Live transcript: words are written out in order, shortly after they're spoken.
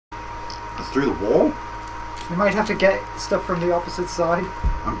Through the wall? You might have to get stuff from the opposite side.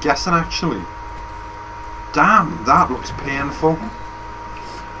 I'm guessing actually. Damn, that looks painful.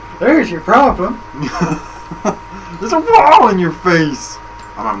 There's your problem. There's a wall in your face.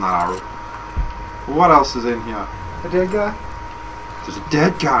 I'm having that arrow. What else is in here? A dead guy? There's a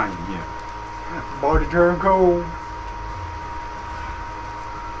dead guy in here. Body turn cold.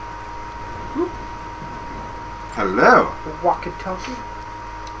 Hello. Walkie-talkie.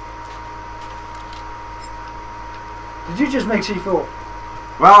 Did you just make C4?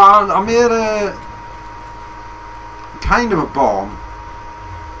 Well, I made a kind of a bomb.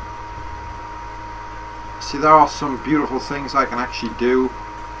 See, there are some beautiful things I can actually do.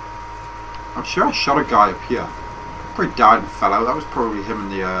 I'm sure I shot a guy up here. Probably died and fell out. That was probably him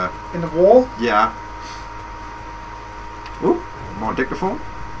in the wall? Yeah. Ooh, more dictaphone.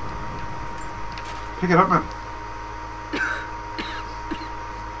 Pick it up, man.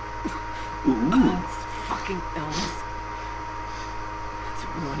 Ooh. It's fucking illness. It's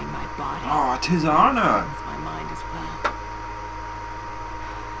ruining my body. Oh, it is honor. It's my mind as well.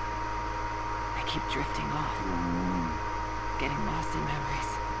 I keep drifting off. Getting lost in memories.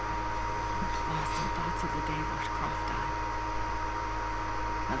 Lost in thoughts of the day Lord Croft died.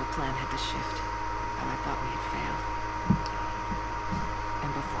 How the plan had to shift. How I thought we had failed.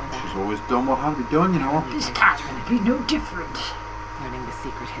 And before that... She's always done what had to be done, you know. This time will be no different. Learning the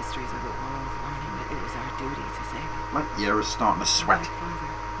secret histories of the world. Learning that it was our duty to save it. My ear is starting to sweat. To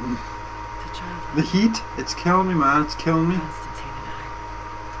childhood. The heat, it's killing me, man. It's killing me. Constantine and I.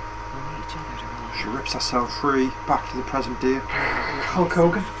 Only each other to rely on. She rips herself free, back to the present day. Hulk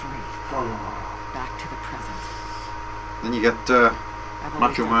Hogan. Back to the present. Then you get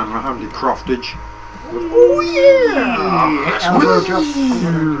Macho Man Randy Croftage. Oh yeah! Elbow drop in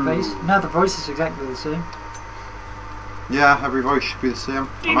your face. Now the voice is exactly the same. Yeah, every voice should be the same.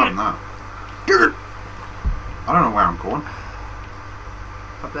 I'm having that. I don't know where I'm going.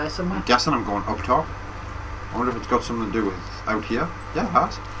 Up there somewhere? I'm guessing I'm going up top. I wonder if it's got something to do with out here. Yeah, it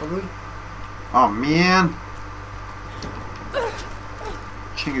has. Probably. Oh man!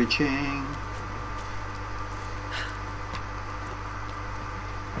 Chingity ching.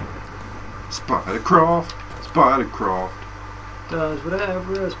 Spidercraft! Spidercraft! Does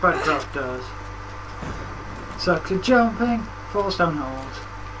whatever a Spidercraft does. Sucks at jumping, falls down holes,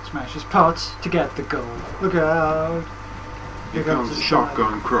 smashes pots to get the gold. Look out! Here comes the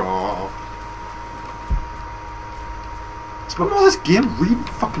shotgun craft. Spend all this game reading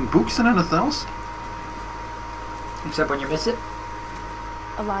fucking books and anything else. Except when you miss it.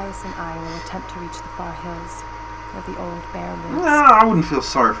 Elias and I will attempt to reach the far hills, where the old bear lives. Nah, I wouldn't feel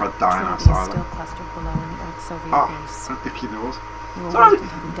sorry for a dying Trinity is outside. still clustered below in the old Soviet base. Icky nose. We will It's alright. wait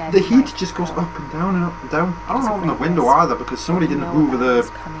until the dead The heat fight just goes fall. up and down and up and down. I don't It's a open the great window risk. either because somebody But we didn't know hoover battle is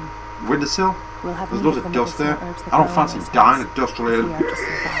the coming. windowsill. We'll have There's need loads of of the dust there. medicinal herbs that I don't grow fancy on those dying hills of dust if related. we are to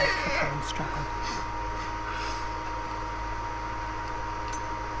survive the coming struggle.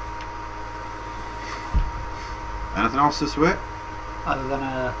 Anything else this way? Other than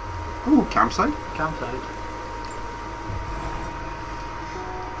a Ooh, campsite. campsite.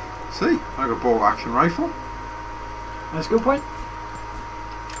 See, I got a bolt action rifle. And a skill point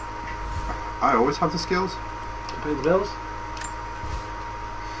I always have the skills. to pay the bills.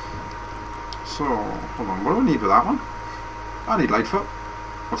 So, hold on, what do I need with that one? I need Lightfoot.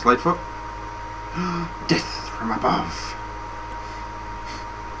 What's Lightfoot? Death from above.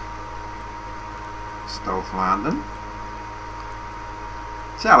 Stealth landing.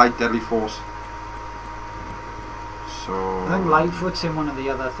 See, I like Deadly Force. So... I think Lightfoot's in one of the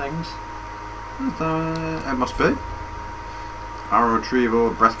other things. It must be. Arrow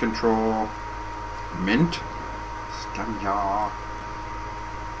retrieval, breath control, mint, scavenger.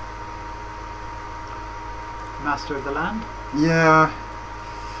 Master of the land. Yeah,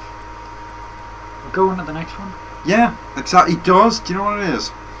 We'll go on to the next one. yeah, exactly. Does. Do you know what it is?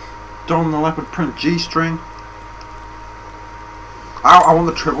 Don the leopard print G string. I want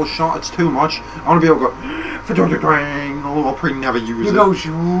the triple shot. It's too much. I want to be able to go. Although I'll probably never use You it. go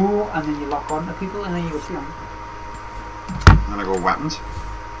shoo, and then you lock onto people, and then you go flum. And then I go weapons.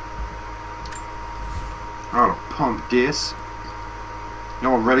 Oh, pump this. You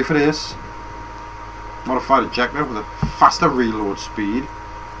know, I'm ready for this. Modified ejector with a faster reload speed.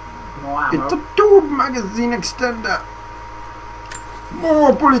 More ammo. It's a tube magazine extender.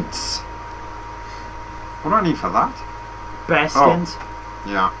 More bullets. What do I need for that? Bear skins.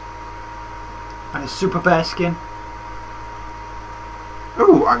 Yeah. And a super bear skin.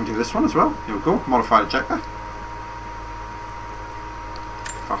 Oh, I can do this one as well. Here we go. Modified ejector.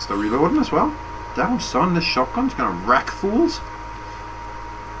 Faster reloading as well. Damn son, this shotgun's gonna wreck fools.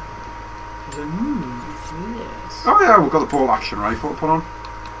 He's like, yes. Oh yeah, we've got the bolt action rifle to put on.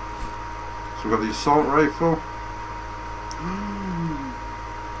 So we've got the assault rifle.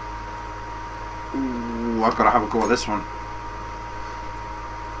 Ooh, I've got to have a go at this one.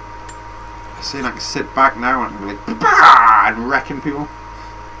 I see I can sit back now and be like, bah! And wrecking people.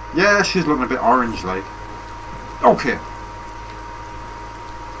 Yeah, she's looking a bit orange like. Okay.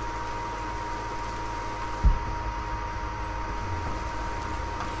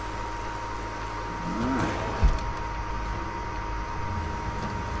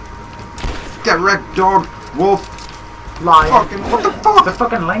 Get wrecked, dog, wolf. Lion. Fucking, what the fuck? The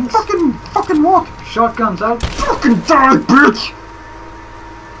fucking lynx. Fucking what? Shotguns out. Fucking die, bitch!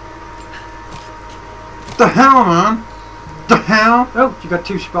 The hell, man? The hell? Oh, you got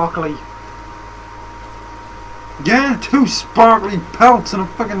 2 sparkly. Yeah, 2 sparkly pelts and a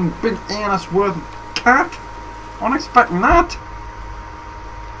fucking big anus worth of cat. I'm not expecting that.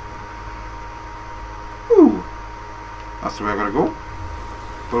 Ooh. That's the way I gotta go.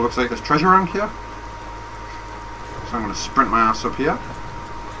 But it looks like there's treasure around here. So I'm gonna sprint my ass up here.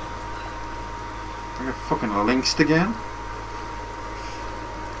 I get fucking lynxed again.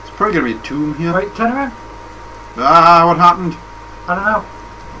 It's probably gonna be a tomb here. Wait, turn around. Ah, what happened? I don't know.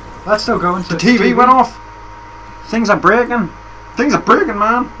 Let's still go into The TV went off. Things are breaking. Things are breaking,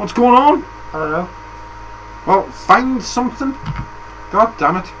 man. What's going on? I don't know. Well, find something. God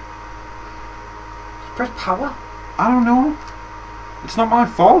damn it. Press power. I don't know. It's not my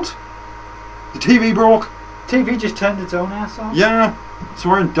fault. The TV broke. TV just turned its own ass on. Yeah. So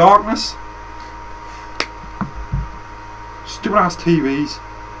we're in darkness. Stupid ass TVs.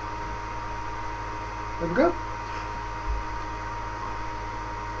 There we go.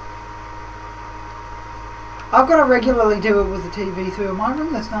 I've got to regularly do it with the TV through my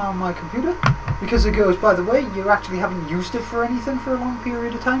room that's now on my computer, because it goes, by the way, you actually haven't used it for anything for a long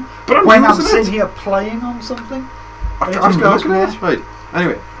period of time. But when I'm sitting here playing on something, and it just goes, right.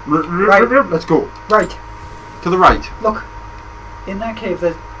 Anyway, right. Let's go. Right. To the right. Look, in that cave,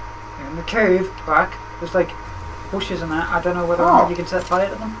 there's, in the cave back, there's like bushes and that. I don't know whether or not you can set fire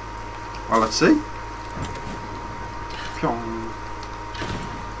to them. Well, let's see. Pyong.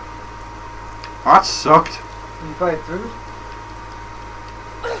 Oh, that sucked. Can you fire through it?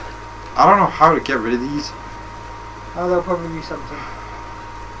 I don't know how to get rid of these. Oh, there'll probably be something.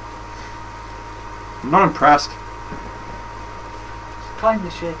 I'm not impressed. Just climb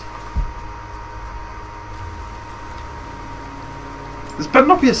the shit. There's better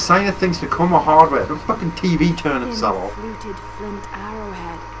not be a sign of things to come or hardware. Don't fucking TV turn itself off. Fluted flint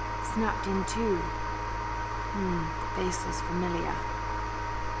arrowhead, snapped in two. Base was familiar.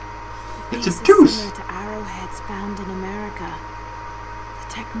 It's a Base is tooth. similar to arrowheads found in America. The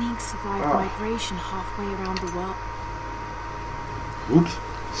technique survived migration halfway around the world. Oops.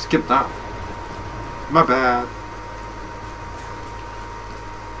 Skip that. My bad.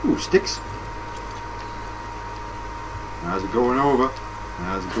 Ooh, sticks. How's it going over?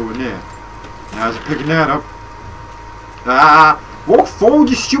 How's it going there? How's it picking that up? Ah! Walk forward,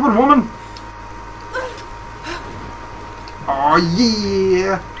 you stupid woman! Oh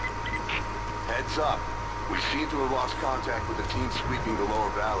yeah! Heads up. We seem to have lost contact with the team sweeping the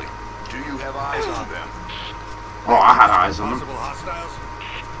lower valley. Do you have eyes on them? Oh, I had eyes on them. Possible hostiles?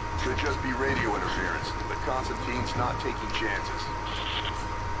 Could just be radio interference. The Constantine's not taking chances.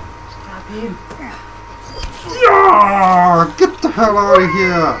 Stop him. Yeah! Get the hell out of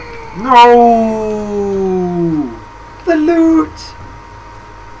here! No! The loot!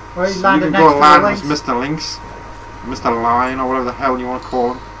 Where he So landed you next can to go the land lynx. with Mr. Lynx, Mr. Lion, or whatever the hell you want to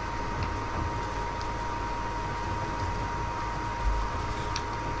call him.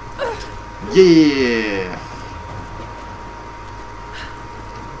 Yeah!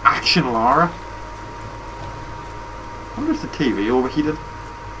 Action, Lara. I wonder if the TV overheated.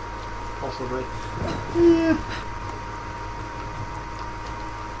 Possibly. Yeah.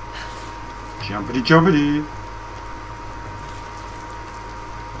 Jumpity jumpity.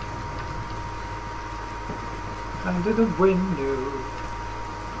 Under the window.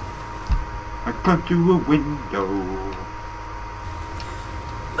 I come through a window.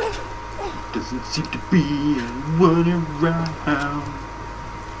 Doesn't seem to be anyone around.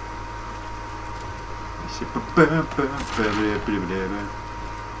 I say ba ba ba ba ba ba ba.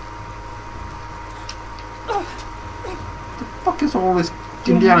 The fuck is all this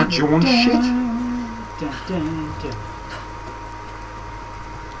Indiana Jones shit? Dun, dun, dun.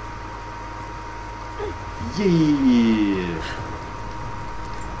 Yeah.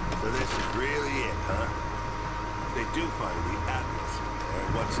 So this is really it, huh? They do find the Atlas. And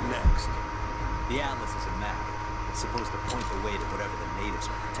what's next? The Atlas is a map. It's supposed to point the way to whatever the natives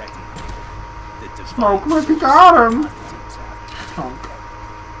are protecting. Smoke him if you got him. Stomp.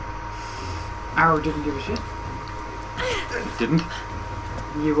 Arrow didn't give a shit. It didn't.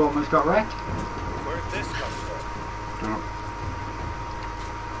 You almost got wrecked. Where'd this come from? Don't know.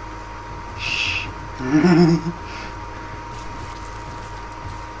 Shh.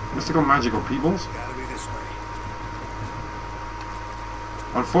 Mystical magical peoples. Gotta be this way.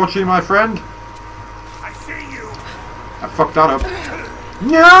 Unfortunately, my friend, I see you! I fucked that up.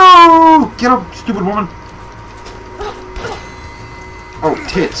 No! Get up, stupid woman. Oh,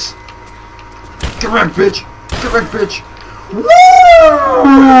 tits. Get wrecked, bitch. Get wrecked, bitch. Woo!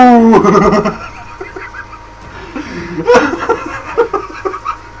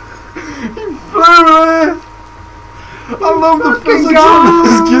 He flew away. I love the physics of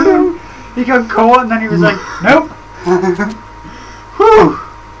this game. He got caught and then he was like, nope. Whew.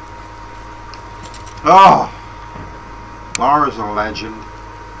 Oh, Laura's a legend.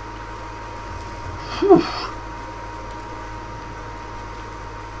 Whew.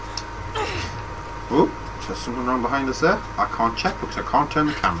 Oh, there's something wrong behind us there. I can't check because I can't turn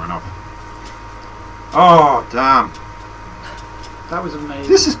the camera enough. Oh, damn. That was amazing.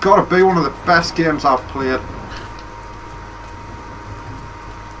 This has got to be one of the best games I've played.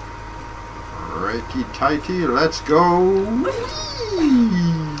 Righty tighty, let's go. Whee!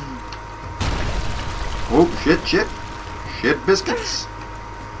 Oh, shit, shit. Shit biscuits.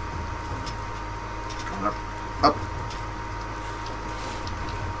 Coming up. Up.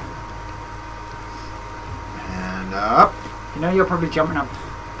 And up. You know you're probably jumping up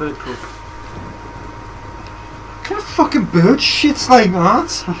bird poop. What kind of fucking bird shits like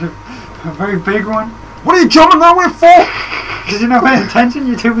that? A very big one. What are you jumping that way for? Because you know my intention,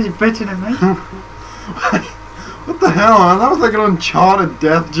 you're too busy bitching at me. What the hell, man? That was like an Uncharted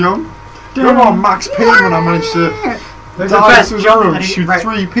death jump. Remember on Max Payne when I managed to There's the dive best through the jump room, that he- shoot right.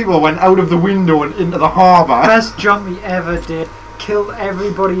 3 people, went out of the window and into the harbour. Best jump he ever did. Killed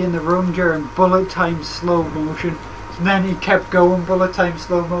everybody in the room during bullet time slow motion. And then he kept going bullet time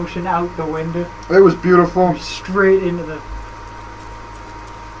slow motion out the window. It was beautiful. Straight into the...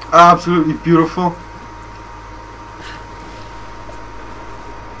 Absolutely beautiful.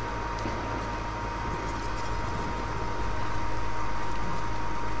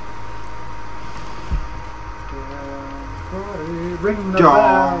 Ring the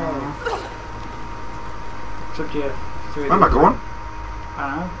Dong. bell. Except you. Where am I going? I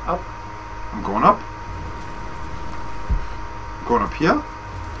don't know. Up. I'm going up. I'm going up here.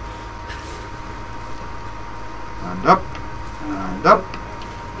 And up. And up.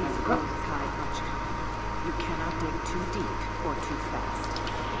 These roads hide much. You cannot dig too deep or too fast.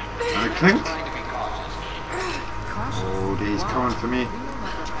 And a clink. Cautious. Oh, he's coming for me. We will never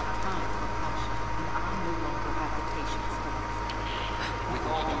have time for caution, and I no longer have the patience for that.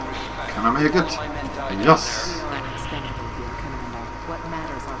 Can I make it? Yes. We are expendable here, Commander. What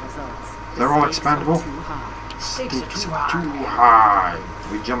matters are results. The They're all stakes are expendable? too high. Stakes are It's too too high.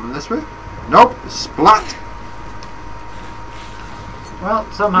 high. We jumping this way? Nope. Splat. Well,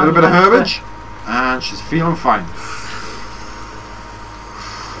 A somehow... little bit of you managed herbage. And she's feeling fine.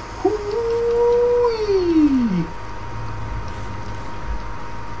 Hoo-wee.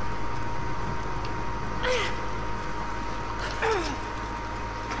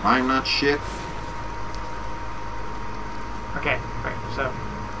 Climb that shit. to- Okay, right, so...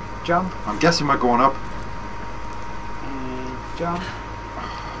 Jump. I'm guessing we're going up. And jump.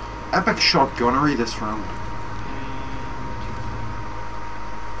 Epic shotgunnery this round.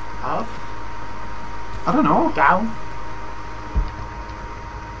 Up. I don't know. Down.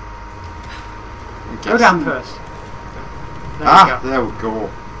 I'm Go down guessing- first. There you go. There we go.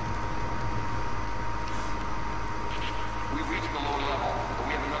 We've reached the lower level, but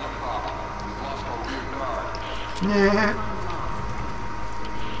we have another problem. We've lost our rear guard. Yeah.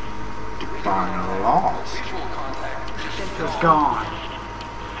 Define lost. Visual contact. It's gone.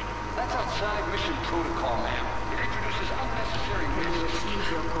 That's outside mission protocol, ma'am. It introduces unnecessary Can you risks. achieve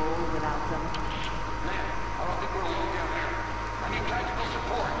your goal without them? Ma'am, I don't think we're alone down there. I need tactical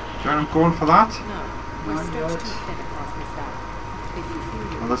support. Do you want to go in for that? No. We're Not stretched yet. too thin across this valley. If you feel your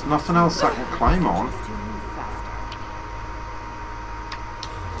Well, there's nothing else I can climb on. just to move faster.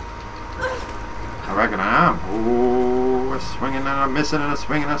 I reckon I am. Oh, a swinging and a missing and a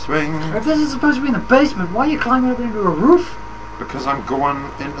swing and a swing. If this is supposed to be in the basement, why are you climbing up into a roof? Because I'm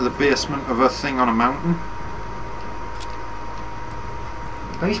going into the basement of a thing on a mountain.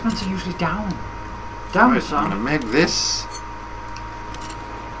 Basements are usually down. Down, Right, I'm going to son. make this.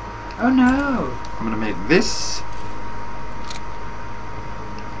 Oh no. I'm going to make this.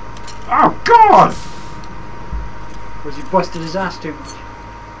 Oh, God! Was he busted his ass too much?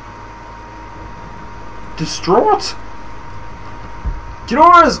 distraught. Do you know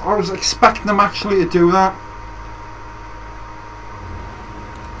what I was expecting them actually to do that?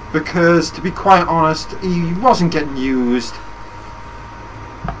 Because, to be quite honest, he wasn't getting used.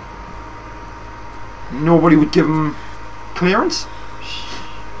 Nobody would give him clearance.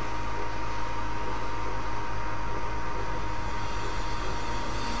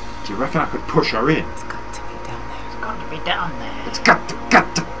 Do you reckon I could push her in? It's got to be down there. It's got to be down there. It's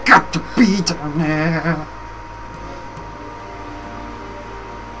got to be down there.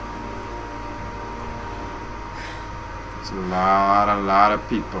 It's a lot of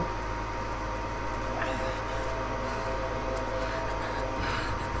people.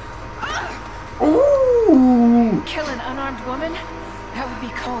 Ooh! Kill an unarmed woman? That would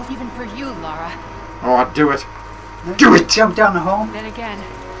be cold even for you, Lara. Oh, I'd do it. Do it! Jump down the hole. Then again,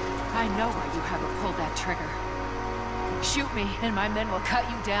 I know why you haven't pulled that trigger. Shoot me, and my men will cut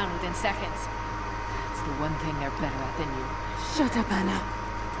you down within seconds. It's the one thing they're better at than you. Shut up, Anna.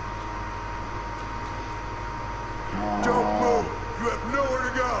 Don't move! You have nowhere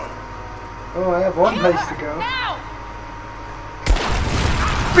to go! Oh, I have one place to go. Now!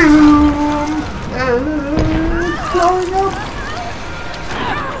 Boom! And blowing up.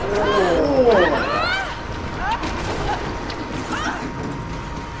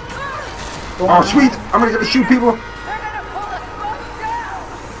 Oh, sweet! I'm gonna get to shoot people. They're gonna pull us both down!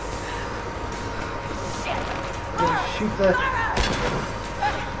 Shit! Shoot the...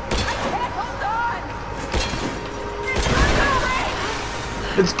 Hold on!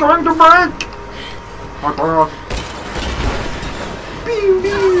 It's going to break! Oh god. Pew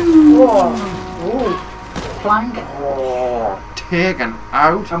pew! Whoa. Oh. Plank. Oh, taken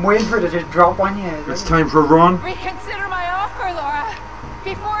out. I'm waiting for it to just drop on you. It's time for a run. Reconsider my offer, Laura!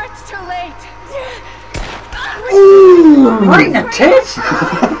 Before it's too late! Ooh! Right in the tit!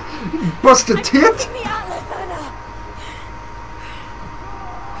 Busted tit? The Atlas, Anna!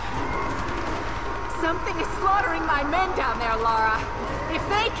 Something is slaughtering my men down there, Lara. If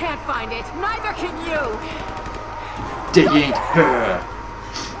they can't find it, neither can you! They ain't her.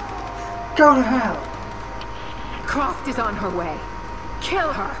 Go to hell. Croft is on her way.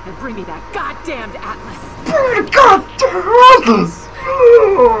 Kill her and bring me that goddamned Atlas. God damn it!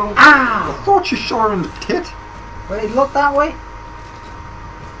 Ow! I thought you shot her in the tit. Wait, look that way.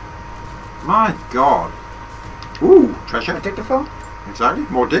 My god. Ooh, I treasure. take the phone. Exactly,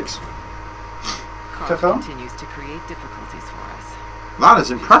 more dicks. Croft phone? continues to create difficulties for us. That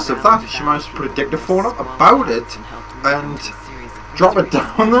is impressive, that. She managed to put a dictaphone up about it and drop it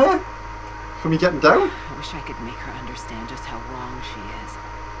down there for me getting down. I wish I could make her understand just how wrong she is.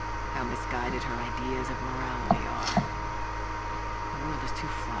 How misguided her ideas of morality are. The world is too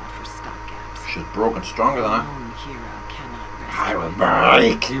flawed for stopgaps. She's broken stronger than A I. lone hero cannot rest. I will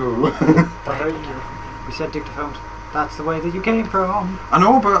break you. We said dictaphones. That's the way that you came from. I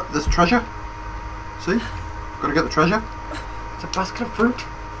know, but there's treasure. See? Gotta get the treasure. It's a basket of fruit.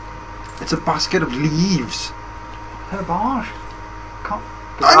 It's a basket of leaves. Herbage. Come.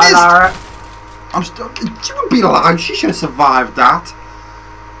 I Goodbye, missed. Lara. I'm still. She would be alive. She should have survived that.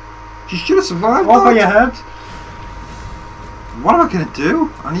 She should have survived What were that. your herbs? What am I gonna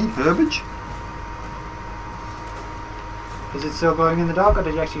do? I need herbage. Is it still glowing in the dark, or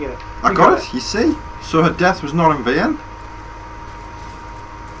did you actually get it? I You got it. You see? So her death was not in vain.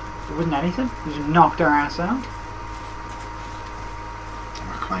 It wasn't anything. You just knocked her ass out. Am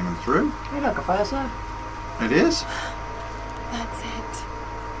I climbing through? Hey, look, a fire side. It is. That's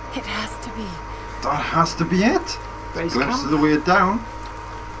it. It has to be. That has to be it. Base Glimpse camp. of the way down.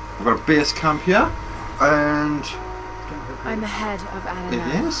 We've got a base camp here, and I'm ahead of Anna it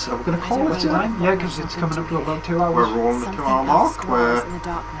now. is. Are we going to I call don't it What's know it today? what time? Yeah, because it's coming up to about 2 hours. We're rolling Something to our else mark. swirls Where in the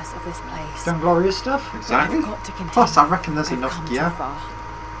darkness of this place. Some glorious stuff. exactly. I've got to continue. Plus, I reckon there's I've enough come too gear far.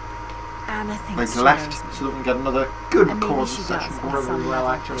 Anna thinks like she left, knows me. so that we can get another good And maybe recording she session. does on Really some well, level,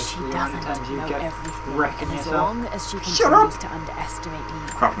 actually. but she The amount of doesn't times you know get everything. wrecking And as yourself. long as she Shut up. continues to underestimate me,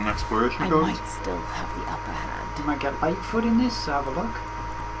 Crafting exploration I goes. might still have the upper hand. You might get Lightfoot in this, so have a look.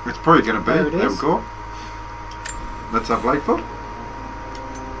 It's probably going to be. There it There we is. go. Let's have Lightfoot.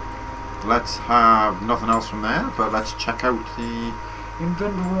 Let's have nothing else from there, but let's check out the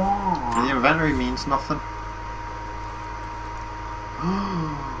Inventory. inventory means nothing.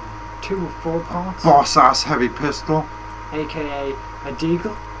 2 of 4 parts. Boss ass heavy pistol. AKA a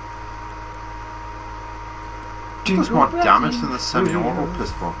deagle. Does Deagle more breath damage in than the semi-auto freedom.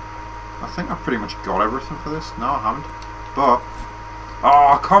 pistol. I think I've pretty much got everything for this. No, I haven't. But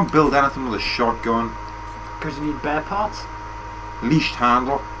oh, I can't build anything with a shotgun. Because you need bare parts. Leashed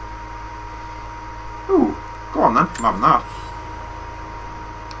handle. Ooh, go on then. I'm having that.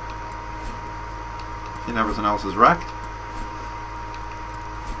 And everything else is wrecked.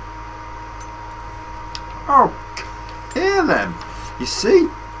 Okay then. You see?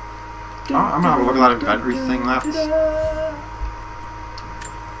 Oh, I'm gonna have a look at that inventory thing left.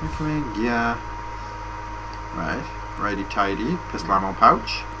 Yeah. Right. Righty tidy. Pistol ammo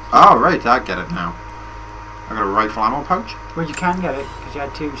pouch. Oh, right, I get it now. I got a rifle ammo pouch. Well, you can get it because you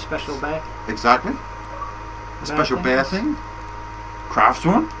had 2 special bear. Exactly. A special bear thing. Crafts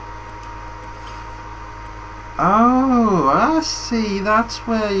one. Oh, I see. That's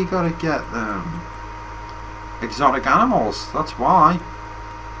where you gotta get them. Exotic animals. That's why.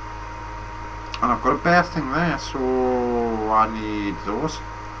 And I've got a bear thing there, so I need those.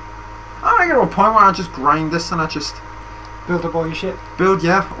 I get to a point where I just grind this and I just Build up all your shit. build,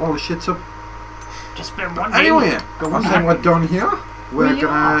 yeah, all the shit's up. Just spend one Anyway, day. I think we're done here. We're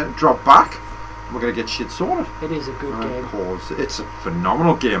gonna drop back. We're gonna get shit sorted. It is a good game. Because it's a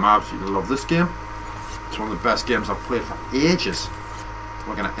phenomenal game. I absolutely love this game. It's one of the best games I've played for ages.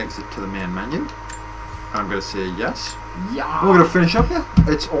 We're gonna exit to the main menu. I'm gonna say yes. Yeah. We're gonna finish up here.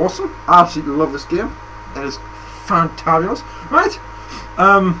 It's awesome. I absolutely love this game. It is fantabulous. Right.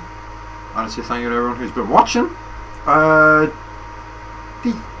 I want to say thank you to everyone who's been watching. The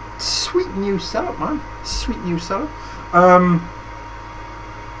sweet new setup, man. Sweet new setup.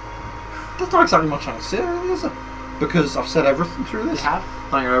 There's not exactly much I can say, really, is it? Because I've said everything through this. You have.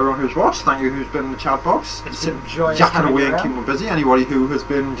 Thank you to everyone who's watched. Thank you who's been in the chat box. It's been joyous yakking having away you and around. keeping me busy. Anybody who has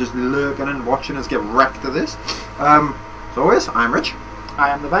been just lurking and watching us get wrecked to this. As always, I'm Rich. I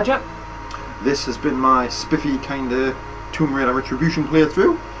am the Badger. This has been my spiffy kind of Tomb Raider Rich-Ribution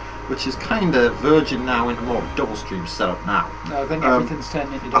playthrough, which is kind of verging now into more double stream setup now. No, I think everything's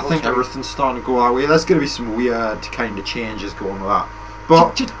turned into double I think stream. everything's starting to go that way. There's going to be some weird kind of changes going with that.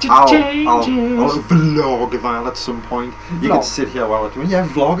 But I'll vlog Val at some point. You can sit here while we're doing. Yeah,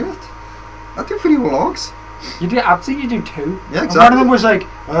 vlog it. I do video vlogs. You do. I've seen you do 2. Yeah, exactly. And one of them was like,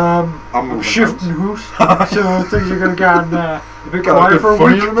 I'm moving shifting house, so things are gonna get a bit Got quiet a for bit a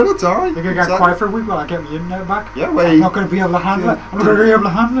funny week. in a minute, aye. They're gonna get quiet for a week while I get my internet back. Yeah, I'm not gonna be able to handle it. I'm not gonna be able to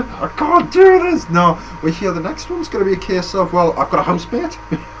handle it. I can't do this. No, we hear the next one's going to be a case of, well, I've got a housemate.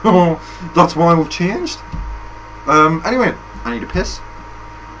 That's why we've changed. Anyway, I need a piss.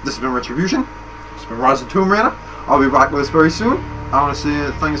 This has been Rich-Ribution. It's been Rise of Tomb Raider. I'll be back with us very soon. I want to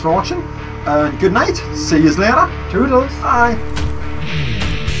say thanks for watching. And good night. See you later. Toodles. Bye.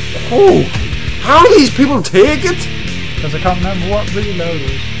 Oh, how do these people take it? Because I can't remember what reload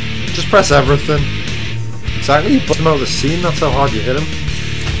is. Just press everything. Exactly. You put him out of the scene. That's how hard you hit him.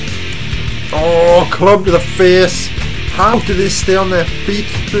 Oh, club to the face. How do they stay on their feet?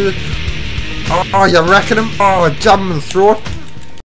 Oh, you're wrecking him. Oh, jab him in the throat.